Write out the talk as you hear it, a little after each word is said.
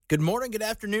Good morning, good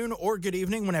afternoon, or good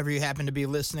evening, whenever you happen to be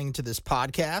listening to this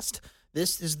podcast.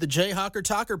 This is the Jayhawker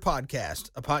Talker Podcast,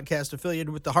 a podcast affiliated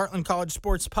with the Heartland College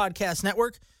Sports Podcast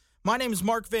Network. My name is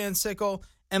Mark Van Sickle,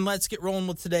 and let's get rolling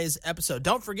with today's episode.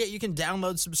 Don't forget, you can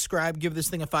download, subscribe, give this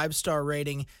thing a 5-star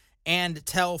rating, and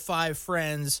tell 5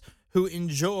 friends who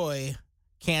enjoy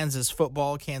Kansas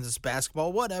football, Kansas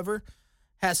basketball, whatever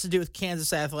has to do with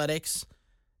Kansas athletics.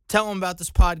 Tell them about this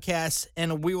podcast,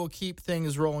 and we will keep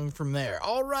things rolling from there.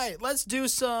 All right, let's do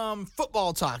some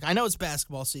football talk. I know it's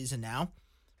basketball season now,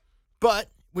 but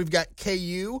we've got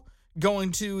KU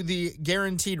going to the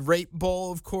Guaranteed Rate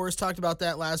Bowl, of course. Talked about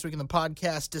that last week in the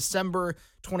podcast. December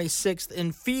 26th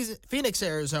in Phoenix,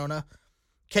 Arizona.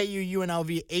 KU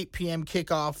UNLV 8 p.m.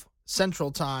 kickoff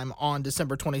Central Time on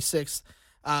December 26th.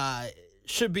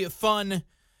 Should be a fun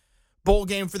bowl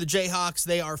game for the Jayhawks.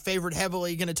 They are favored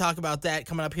heavily. Going to talk about that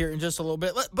coming up here in just a little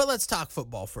bit. But let's talk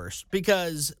football first,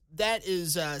 because that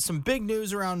is some big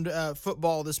news around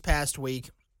football this past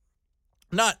week.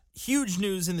 Not huge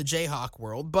news in the Jayhawk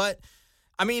world, but,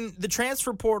 I mean, the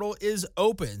transfer portal is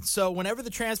open. So whenever the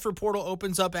transfer portal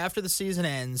opens up after the season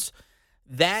ends,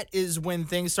 that is when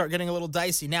things start getting a little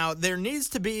dicey. Now, there needs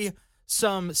to be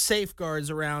some safeguards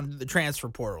around the transfer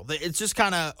portal. It's just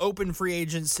kind of open free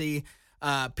agency.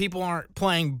 People aren't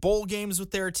playing bowl games with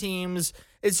their teams.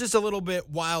 It's just a little bit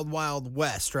wild, wild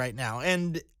west right now.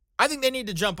 And I think they need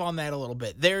to jump on that a little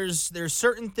bit. There's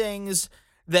certain things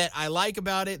that I like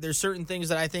about it. There's certain things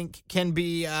that I think can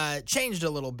be changed a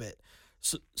little bit.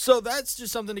 So that's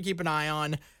just something to keep an eye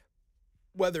on,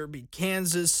 whether it be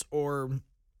Kansas or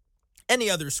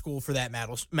any other school for that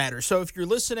matter. So if you're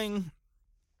listening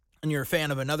and you're a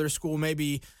fan of another school,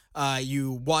 maybe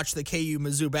you watched the KU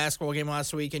Mizzou basketball game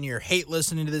last week and you hate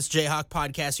listening to this Jayhawk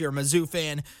podcast, you're a Mizzou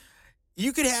fan,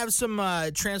 you could have some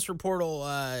transfer portal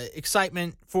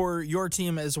excitement for your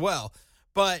team as well.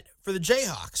 But for the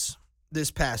Jayhawks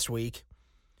this past week,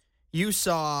 you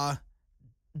saw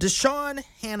Deshaun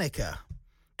Hanika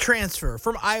transfer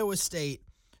from Iowa State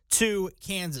to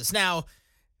Kansas. Now,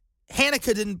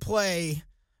 Hanika didn't play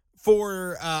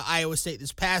for Iowa State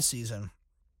this past season.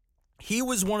 He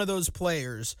was one of those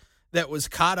players that was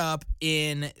caught up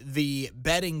in the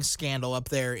betting scandal up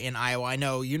there in Iowa. I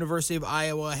know University of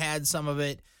Iowa had some of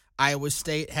it. Iowa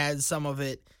State had some of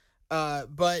it.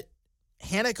 But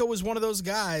Hanika was one of those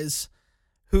guys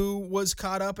who was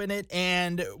caught up in it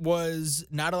and was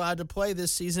not allowed to play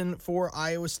this season for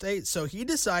Iowa State. So he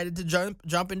decided to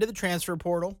jump into the transfer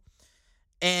portal,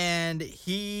 and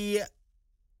he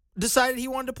decided he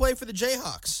wanted to play for the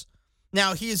Jayhawks.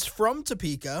 Now, he's from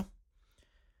Topeka,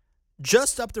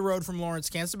 just up the road from Lawrence,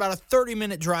 Kansas, about a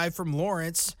 30-minute drive from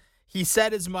Lawrence. He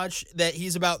said as much that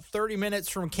he's about 30 minutes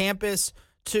from campus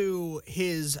to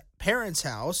his parents'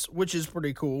 house, which is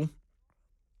pretty cool.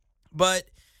 But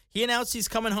he announced he's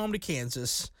coming home to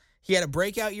Kansas. He had a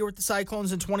breakout year with the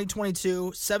Cyclones in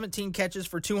 2022, 17 catches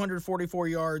for 244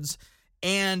 yards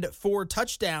and 4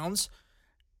 touchdowns.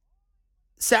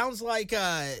 Sounds like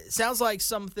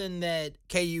something that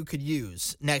KU could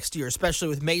use next year, especially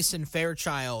with Mason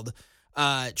Fairchild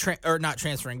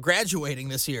graduating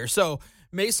this year. So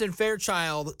Mason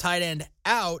Fairchild, tight end,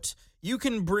 out. You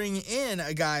can bring in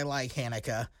a guy like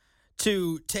Hanika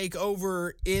to take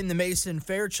over in the Mason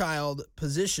Fairchild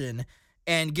position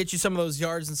and get you some of those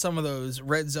yards and some of those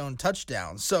red zone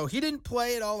touchdowns. So he didn't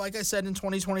play at all, like I said, in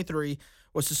 2023.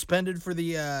 Was suspended for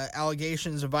the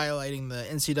allegations of violating the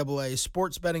NCAA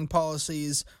sports betting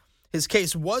policies. His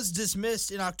case was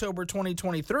dismissed in October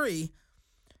 2023.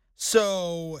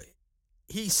 So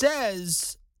he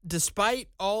says, despite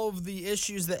all of the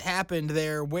issues that happened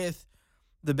there with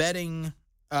the betting,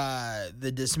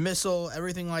 the dismissal,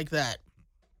 everything like that,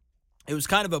 it was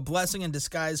kind of a blessing in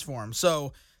disguise for him.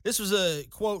 So this was a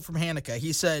quote from Hanika.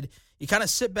 He said, "You kind of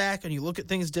sit back and you look at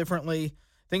things differently.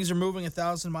 Things are moving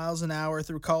 1,000 miles an hour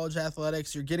through college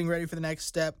athletics. You're getting ready for the next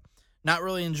step, not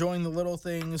really enjoying the little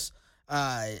things,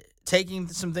 taking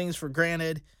some things for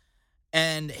granted."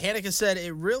 And Hanika said,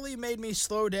 "It really made me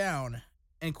slow down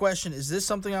and question, is this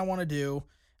something I want to do?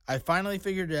 I finally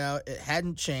figured it out. It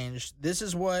hadn't changed. This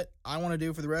is what I want to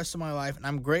do for the rest of my life, and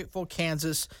I'm grateful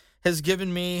Kansas has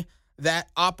given me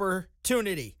that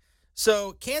opportunity."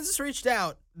 So Kansas reached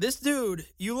out. This dude,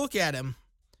 you look at him,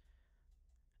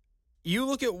 you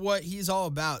look at what he's all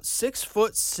about.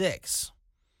 6'6".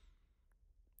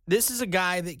 This is a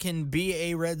guy that can be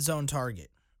a red zone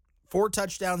target. 4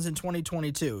 touchdowns in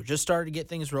 2022. Just started to get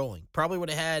things rolling. Probably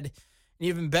would have had an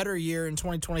even better year in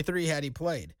 2023 had he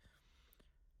played.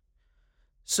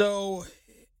 So,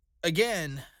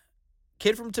 again,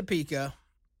 kid from Topeka.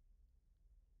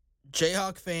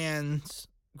 Jayhawk fans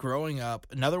growing up.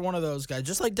 Another one of those guys,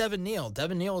 just like Devin Neal.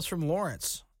 Devin Neal is from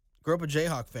Lawrence. Grew up a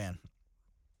Jayhawk fan.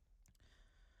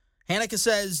 Hanukkah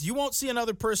says, you won't see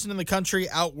another person in the country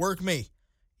outwork me.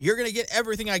 You're going to get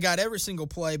everything I got every single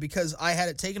play because I had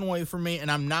it taken away from me, and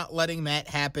I'm not letting that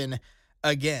happen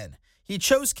again. He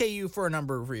chose KU for a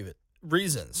number of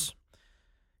reasons.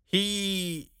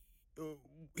 He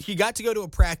got to go to a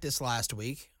practice last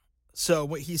week. So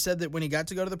what he said that when he got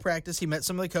to go to the practice, he met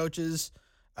some of the coaches,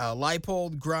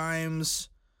 Leipold, Grimes,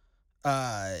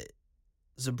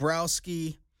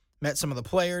 Zabrowski, met some of the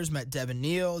players, met Devin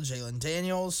Neal, Jalen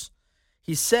Daniels.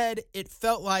 He said, it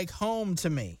felt like home to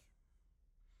me.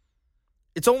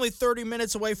 It's only 30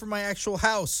 minutes away from my actual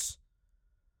house,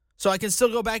 so I can still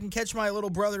go back and catch my little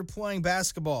brother playing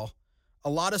basketball. A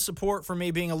lot of support for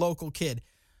me being a local kid.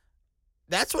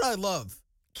 That's what I love.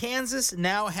 Kansas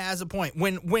now has a point.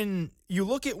 When you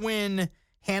look at when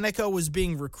Hanukkah was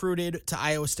being recruited to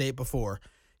Iowa State before,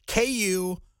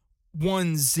 KU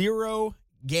won 0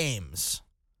 games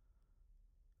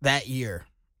that year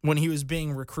when he was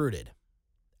being recruited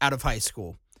out of high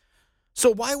school.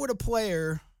 So why would a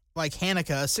player like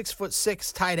Hanukkah,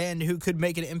 6'6" tight end who could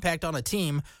make an impact on a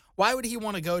team, why would he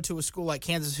want to go to a school like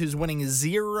Kansas who's winning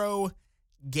 0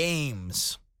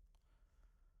 games?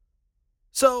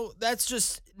 So that's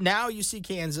just, now you see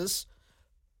Kansas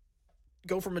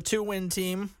go from a 2-win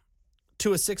team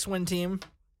to a 6-win team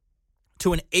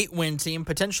to an 8-win team,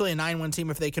 potentially a 9-win team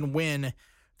if they can win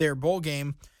their bowl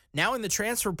game. Now in the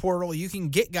transfer portal, you can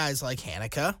get guys like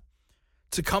Hanukkah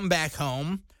to come back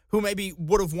home who maybe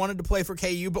would have wanted to play for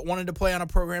KU but wanted to play on a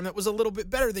program that was a little bit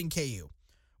better than KU.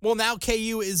 Well, now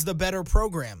KU is the better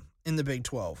program in the Big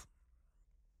 12.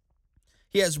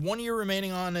 He has 1 year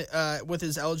remaining on with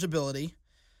his eligibility,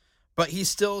 but he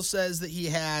still says that he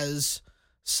has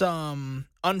some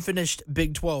unfinished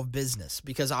Big 12 business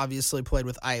because obviously played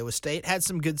with Iowa State, had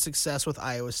some good success with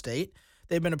Iowa State.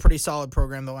 They've been a pretty solid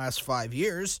program the last 5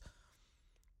 years.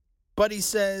 But he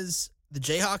says the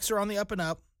Jayhawks are on the up and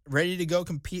up, ready to go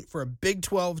compete for a Big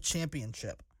 12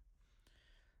 championship.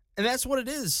 And that's what it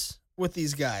is with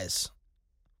these guys.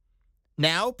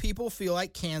 Now people feel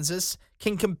like Kansas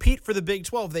can compete for the Big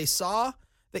 12. They saw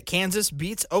that Kansas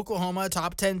beats Oklahoma, a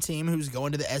top 10 team who's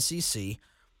going to the SEC.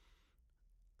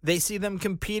 They see them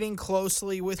competing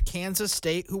closely with Kansas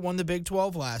State, who won the Big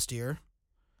 12 last year.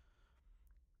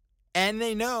 And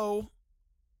they know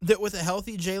that with a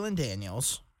healthy Jalen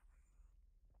Daniels,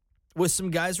 with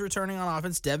some guys returning on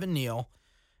offense, Devin Neal,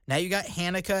 now you got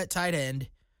Hanukkah at tight end.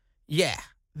 Yeah,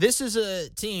 this is a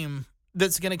team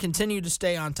that's going to continue to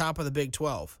stay on top of the Big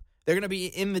 12. They're going to be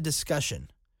in the discussion,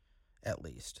 at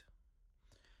least.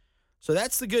 So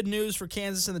that's the good news for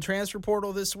Kansas in the transfer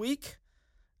portal this week.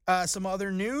 Some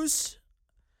other news,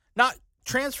 not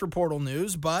transfer portal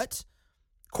news, but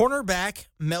cornerback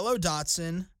Mello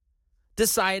Dotson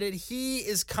decided he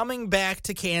is coming back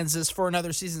to Kansas for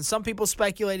another season. Some people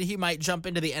speculated he might jump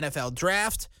into the NFL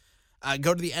draft,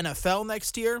 go to the NFL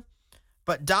next year.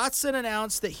 But Dotson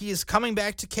announced that he is coming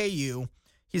back to KU.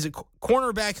 He's a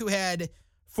cornerback who had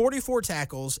 44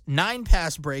 tackles, 9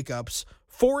 pass breakups,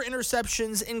 4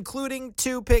 interceptions, including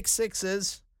 2 pick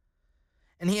sixes.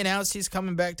 And he announced he's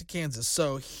coming back to Kansas.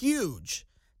 So huge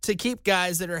to keep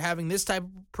guys that are having this type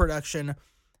of production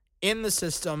in the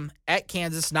system at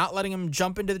Kansas, not letting them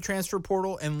jump into the transfer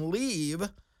portal and leave.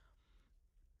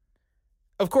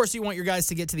 Of course, you want your guys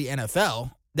to get to the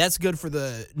NFL. That's good for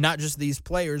not just these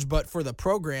players, but for the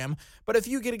program. But if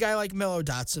you get a guy like Mello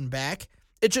Dotson back,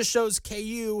 it just shows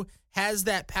KU has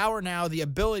that power now, the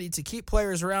ability to keep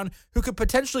players around who could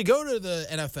potentially go to the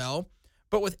NFL.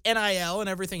 But with NIL and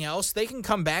everything else, they can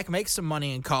come back, make some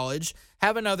money in college,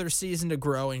 have another season to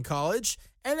grow in college,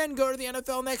 and then go to the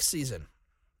NFL next season.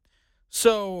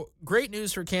 So, great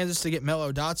news for Kansas to get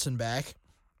Mello Dotson back.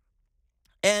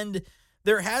 And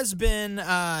there has been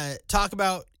talk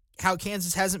about how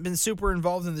Kansas hasn't been super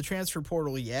involved in the transfer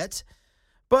portal yet.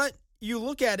 But you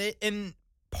look at it, and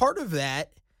part of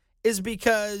that is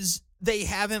because they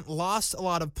haven't lost a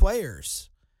lot of players.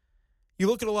 You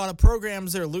look at a lot of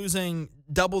programs, they're losing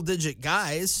double-digit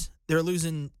guys. They're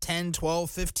losing 10, 12,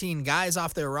 15 guys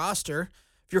off their roster.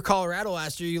 If you're Colorado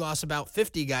last year, you lost about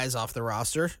 50 guys off the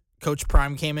roster. Coach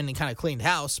Prime came in and kind of cleaned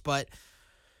house, but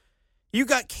you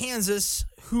got Kansas,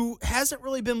 who hasn't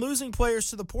really been losing players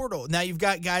to the portal. Now you've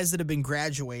got guys that have been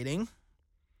graduating,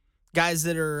 guys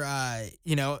that are,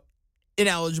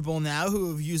 ineligible now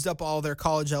who have used up all their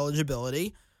college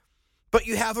eligibility. But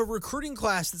you have a recruiting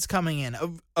class that's coming in,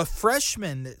 a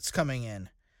freshman that's coming in.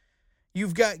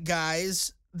 You've got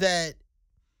guys that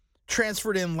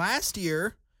transferred in last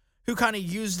year who kind of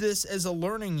used this as a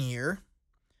learning year.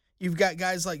 You've got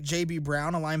guys like J.B.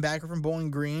 Brown, a linebacker from Bowling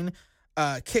Green,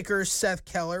 kicker Seth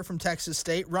Keller from Texas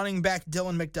State, running back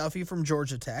Dylan McDuffie from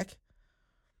Georgia Tech.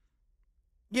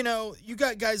 You know, you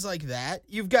got guys like that.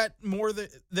 You've got more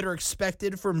that are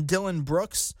expected from Dylan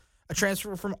Brooks, a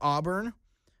transfer from Auburn,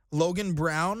 Logan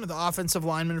Brown, the offensive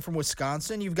lineman from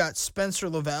Wisconsin. You've got Spencer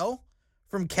Lavelle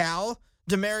from Cal,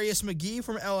 Demarius McGee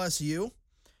from LSU.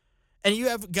 And you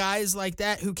have guys like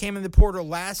that who came in the portal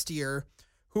last year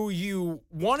who you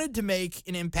wanted to make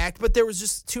an impact, but there was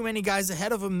just too many guys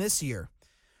ahead of them this year.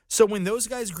 So when those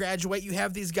guys graduate, you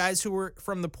have these guys who were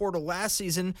from the portal last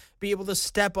season be able to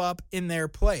step up in their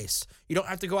place. You don't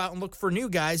have to go out and look for new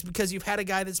guys because you've had a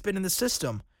guy that's been in the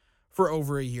system for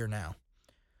over a year now.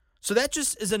 So that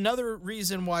just is another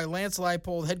reason why Lance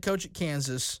Leipold, head coach at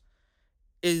Kansas,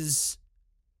 is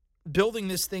building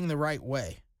this thing the right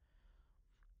way.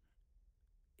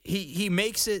 He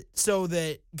makes it so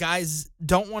that guys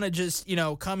don't want to just,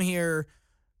 come here,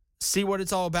 see what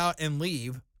it's all about, and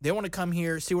leave. They want to come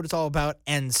here, see what it's all about,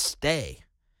 and stay.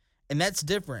 And that's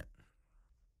different.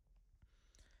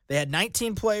 They had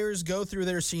 19 players go through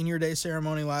their senior day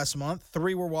ceremony last month.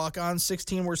 3 were walk-ons,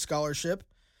 16 were scholarship.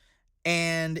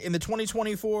 And in the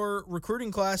 2024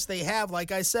 recruiting class, they have,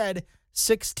 like I said,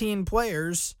 16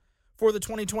 players for the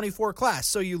 2024 class.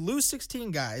 So you lose 16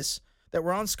 guys that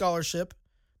were on scholarship,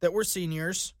 that were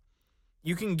seniors.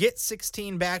 You can get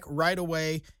 16 back right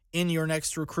away in your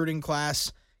next recruiting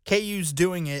class. KU's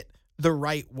doing it the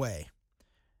right way.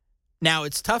 Now,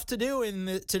 it's tough to do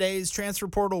in today's transfer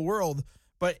portal world,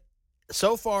 but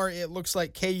so far it looks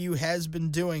like KU has been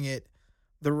doing it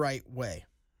the right way.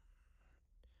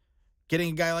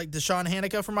 Getting a guy like Deshaun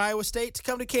Hanika from Iowa State to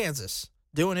come to Kansas,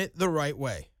 doing it the right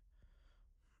way.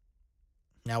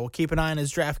 Now, we'll keep an eye on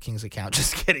his DraftKings account.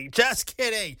 Just kidding.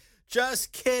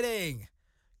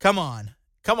 Come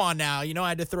on now. I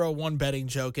had to throw one betting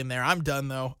joke in there. I'm done,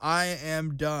 though. I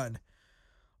am done.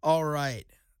 All right.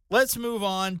 Let's move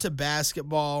on to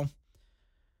basketball.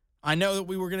 I know that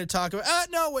we were going to talk about...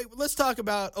 let's talk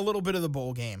about a little bit of the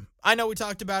bowl game. I know we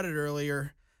talked about it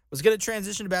earlier. Was going to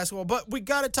transition to basketball, but we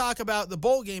got to talk about the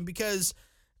bowl game because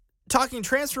talking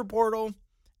transfer portal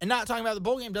and not talking about the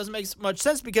bowl game doesn't make much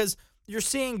sense because you're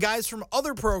seeing guys from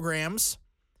other programs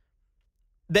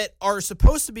that are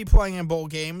supposed to be playing in bowl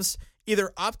games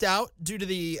either opt out due to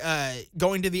the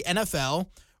going to the NFL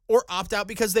or opt out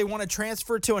because they want to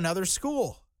transfer to another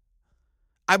school.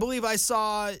 I believe I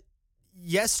saw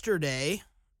yesterday,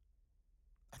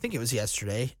 I think it was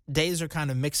yesterday. Days are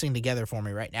kind of mixing together for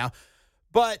me right now.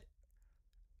 But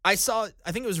I think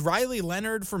it was Riley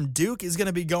Leonard from Duke is going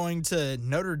to be going to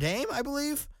Notre Dame, I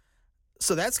believe.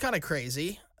 So that's kind of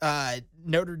crazy.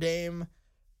 Notre Dame,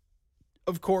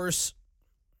 of course,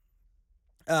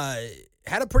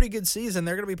 had a pretty good season.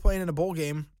 They're going to be playing in a bowl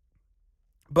game.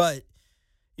 But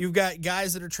you've got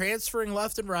guys that are transferring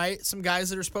left and right. Some guys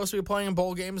that are supposed to be playing in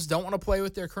bowl games don't want to play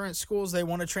with their current schools. They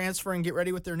want to transfer and get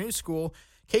ready with their new school.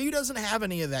 KU doesn't have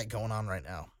any of that going on right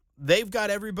now. They've got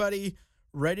everybody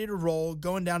ready to roll,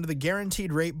 going down to the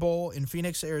Guaranteed Rate Bowl in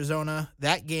Phoenix, Arizona.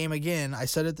 That game, again, I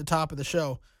said at the top of the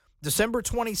show, December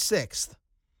 26th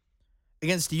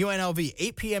against UNLV,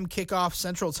 8 p.m. kickoff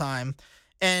Central Time.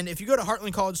 And if you go to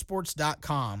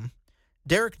heartlandcollegesports.com,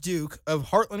 Derek Duke of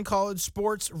Heartland College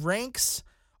Sports ranks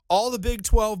all the Big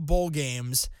 12 bowl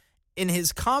games in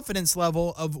his confidence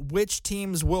level of which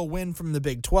teams will win from the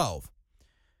Big 12.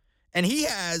 And he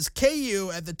has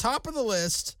KU at the top of the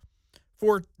list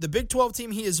for the Big 12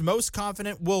 team he is most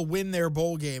confident will win their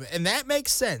bowl game. And that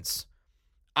makes sense.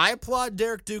 I applaud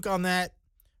Derek Duke on that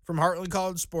from Heartland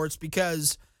College Sports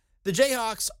because the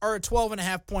Jayhawks are a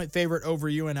 12.5-point favorite over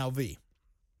UNLV.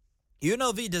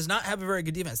 UNLV does not have a very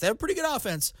good defense. They have a pretty good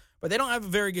offense, but they don't have a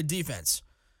very good defense.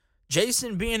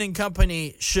 Jason Bean and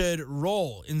company should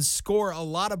roll and score a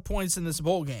lot of points in this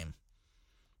bowl game.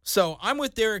 So I'm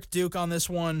with Derek Duke on this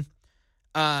one.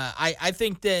 I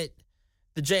think that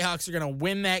the Jayhawks are going to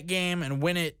win that game and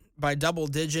win it by double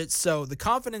digits. So the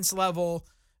confidence level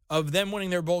of them winning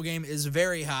their bowl game is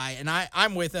very high, and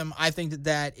I'm with him. I think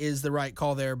that is the right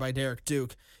call there by Derek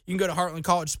Duke. You can go to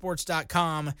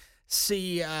heartlandcollegesports.com,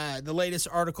 see the latest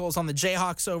articles on the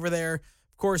Jayhawks over there.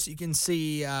 Of course, you can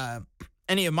see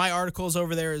any of my articles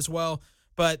over there as well.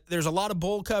 But there's a lot of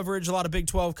bowl coverage, a lot of Big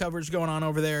 12 coverage going on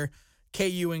over there,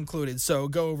 KU included. So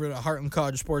go over to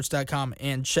heartlandcollegesports.com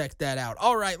and check that out.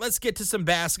 All right, let's get to some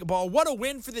basketball. What a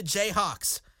win for the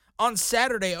Jayhawks on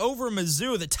Saturday over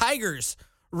Mizzou. The Tigers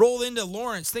rolled into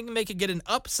Lawrence thinking they could get an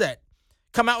upset,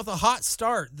 come out with a hot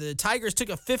start. The Tigers took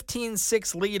a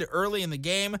 15-6 lead early in the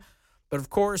game, but of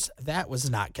course, that was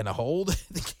not going to hold.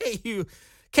 The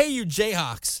KU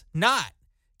Jayhawks not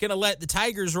going to let the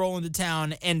Tigers roll into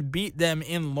town and beat them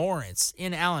in Lawrence,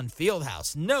 in Allen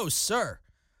Fieldhouse. No, sir.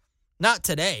 Not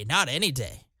today. Not any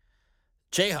day.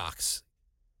 Jayhawks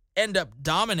end up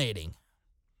dominating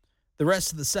the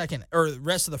rest of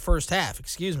the first half,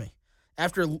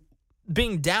 After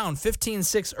being down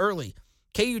 15-6 early,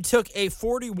 KU took a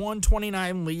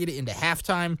 41-29 lead into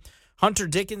halftime. Hunter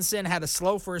Dickinson had a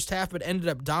slow first half, but ended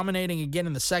up dominating again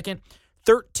in the second.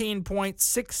 13 points,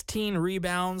 16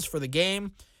 rebounds for the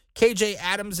game. KJ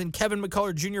Adams and Kevin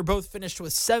McCullough Jr. both finished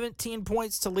with 17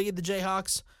 points to lead the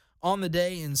Jayhawks on the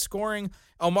day in scoring.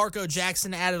 Elmarco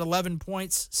Jackson added 11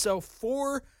 points. So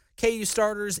 4 KU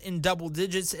starters in double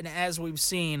digits. And as we've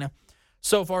seen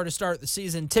so far to start the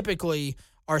season, typically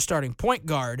our starting point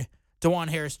guard, DeJuan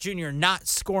Harris Jr., not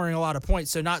scoring a lot of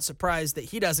points. So not surprised that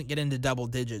he doesn't get into double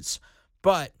digits.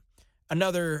 But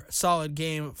another solid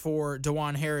game for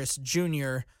DeJuan Harris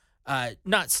Jr.,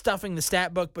 not stuffing the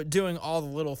stat book, but doing all the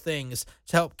little things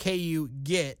to help KU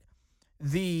get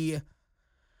the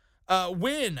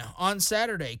win on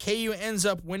Saturday. KU ends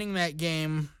up winning that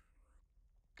game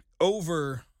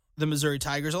over the Missouri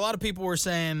Tigers. A lot of people were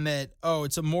saying that,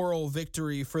 it's a moral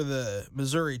victory for the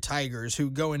Missouri Tigers,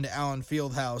 who go into Allen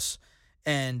Fieldhouse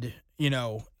and,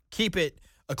 keep it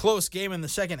a close game in the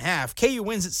second half. KU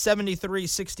wins at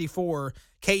 73-64.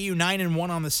 KU 9-1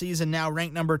 on the season, now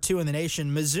ranked number 2 in the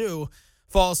nation. Mizzou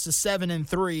falls to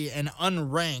 7-3 and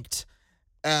unranked.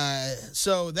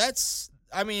 So that's,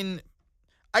 I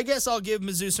guess I'll give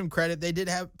Mizzou some credit. They did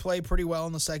play pretty well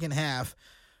in the second half.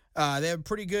 They have a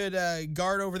pretty good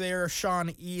guard over there.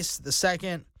 Sean East, the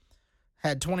second,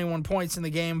 had 21 points in the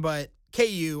game, but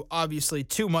KU, obviously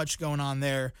too much going on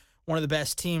there. One of the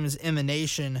best teams in the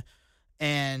nation.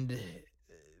 And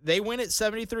they win at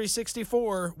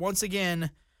 73-64. Once again,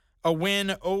 a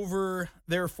win over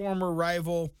their former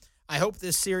rival. I hope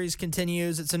this series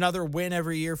continues. It's another win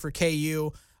every year for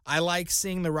KU. I like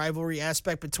seeing the rivalry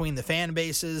aspect between the fan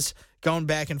bases, going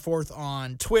back and forth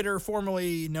on Twitter,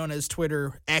 formerly known as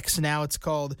Twitter X, now it's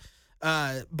called.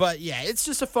 But yeah, it's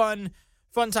just a fun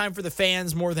time for the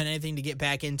fans more than anything to get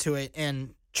back into it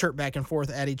and chirp back and forth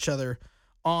at each other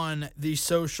on the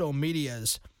social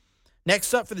medias.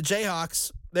 Next up for the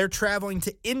Jayhawks, they're traveling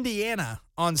to Indiana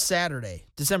on Saturday,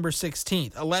 December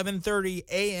 16th, 11:30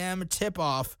 a.m.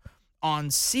 tip-off on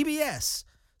CBS.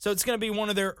 So it's going to be one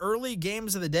of their early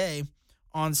games of the day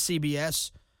on CBS.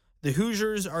 The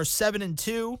Hoosiers are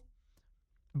 7-2,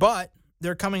 but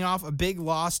they're coming off a big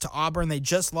loss to Auburn. They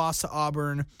just lost to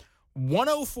Auburn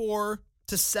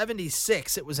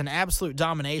 104-76. It was an absolute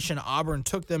domination. Auburn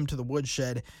took them to the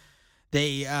woodshed.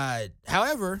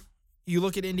 However, you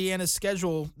look at Indiana's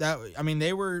schedule.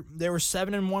 They were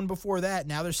 7-1 before that.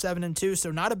 Now they're 7-2.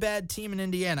 So not a bad team in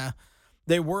Indiana.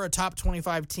 They were a top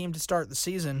 25 team to start the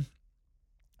season.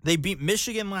 They beat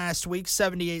Michigan last week,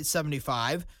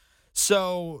 78-75.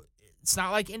 So it's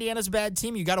not like Indiana's a bad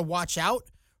team. You got to watch out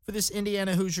for this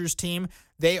Indiana Hoosiers team.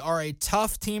 They are a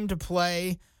tough team to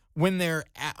play when they're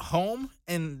at home,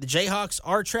 and the Jayhawks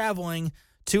are traveling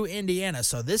to Indiana.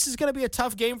 So this is going to be a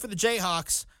tough game for the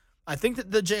Jayhawks. I think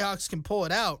that the Jayhawks can pull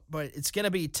it out, but it's going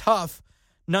to be tough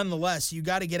nonetheless. You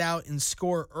got to get out and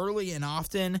score early and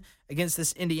often against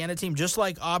this Indiana team, just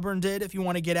like Auburn did. If you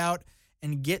want to get out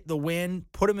and get the win,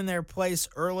 put them in their place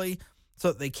early so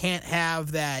that they can't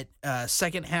have that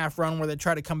second half run where they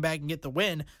try to come back and get the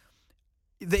win.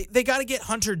 They got to get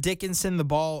Hunter Dickinson the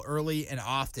ball early and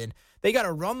often. They got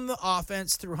to run the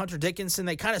offense through Hunter Dickinson.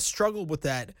 They kind of struggled with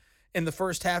that in the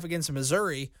first half against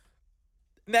Missouri.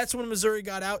 And that's when Missouri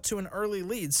got out to an early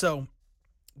lead. So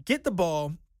get the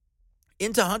ball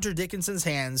into Hunter Dickinson's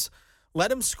hands.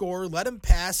 Let him score. Let him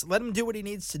pass. Let him do what he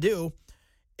needs to do.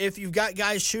 If you've got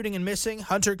guys shooting and missing,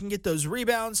 Hunter can get those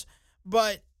rebounds.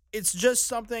 But it's just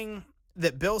something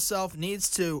that Bill Self needs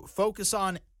to focus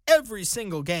on every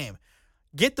single game.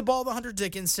 Get the ball to Hunter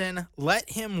Dickinson. Let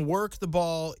him work the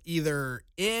ball either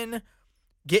in,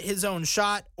 get his own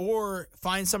shot, or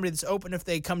find somebody that's open if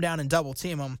they come down and double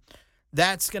team him.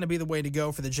 That's going to be the way to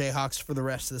go for the Jayhawks for the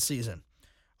rest of the season.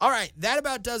 All right, that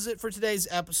about does it for today's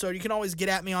episode. You can always get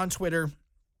at me on Twitter,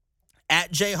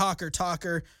 at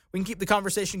JayhawkerTalker. We can keep the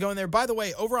conversation going there. By the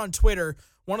way, over on Twitter,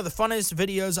 one of the funnest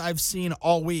videos I've seen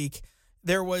all week,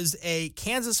 there was a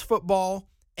Kansas football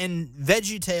and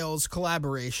VeggieTales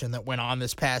collaboration that went on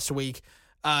this past week.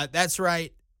 That's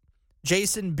right,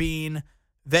 Jason Bean,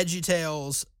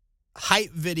 VeggieTales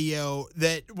hype video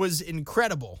that was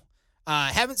incredible.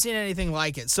 Haven't seen anything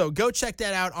like it. So go check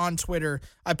that out on Twitter.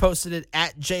 I posted it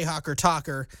at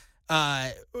JayhawkerTalker.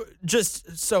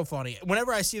 Just so funny.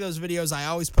 Whenever I see those videos, I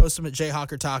always post them at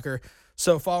JayhawkerTalker.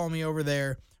 So follow me over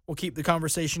there. We'll keep the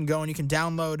conversation going. You can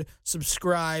download,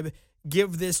 subscribe,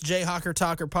 give this Jayhawker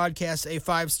Talker podcast a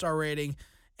 5-star rating,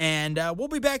 and we'll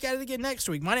be back at it again next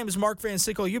week. My name is Mark Van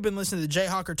Sickle. You've been listening to the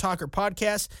Jayhawker Talker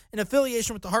podcast in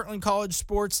affiliation with the Heartland College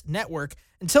Sports Network.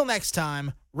 Until next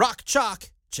time, rock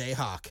chalk, Jayhawk.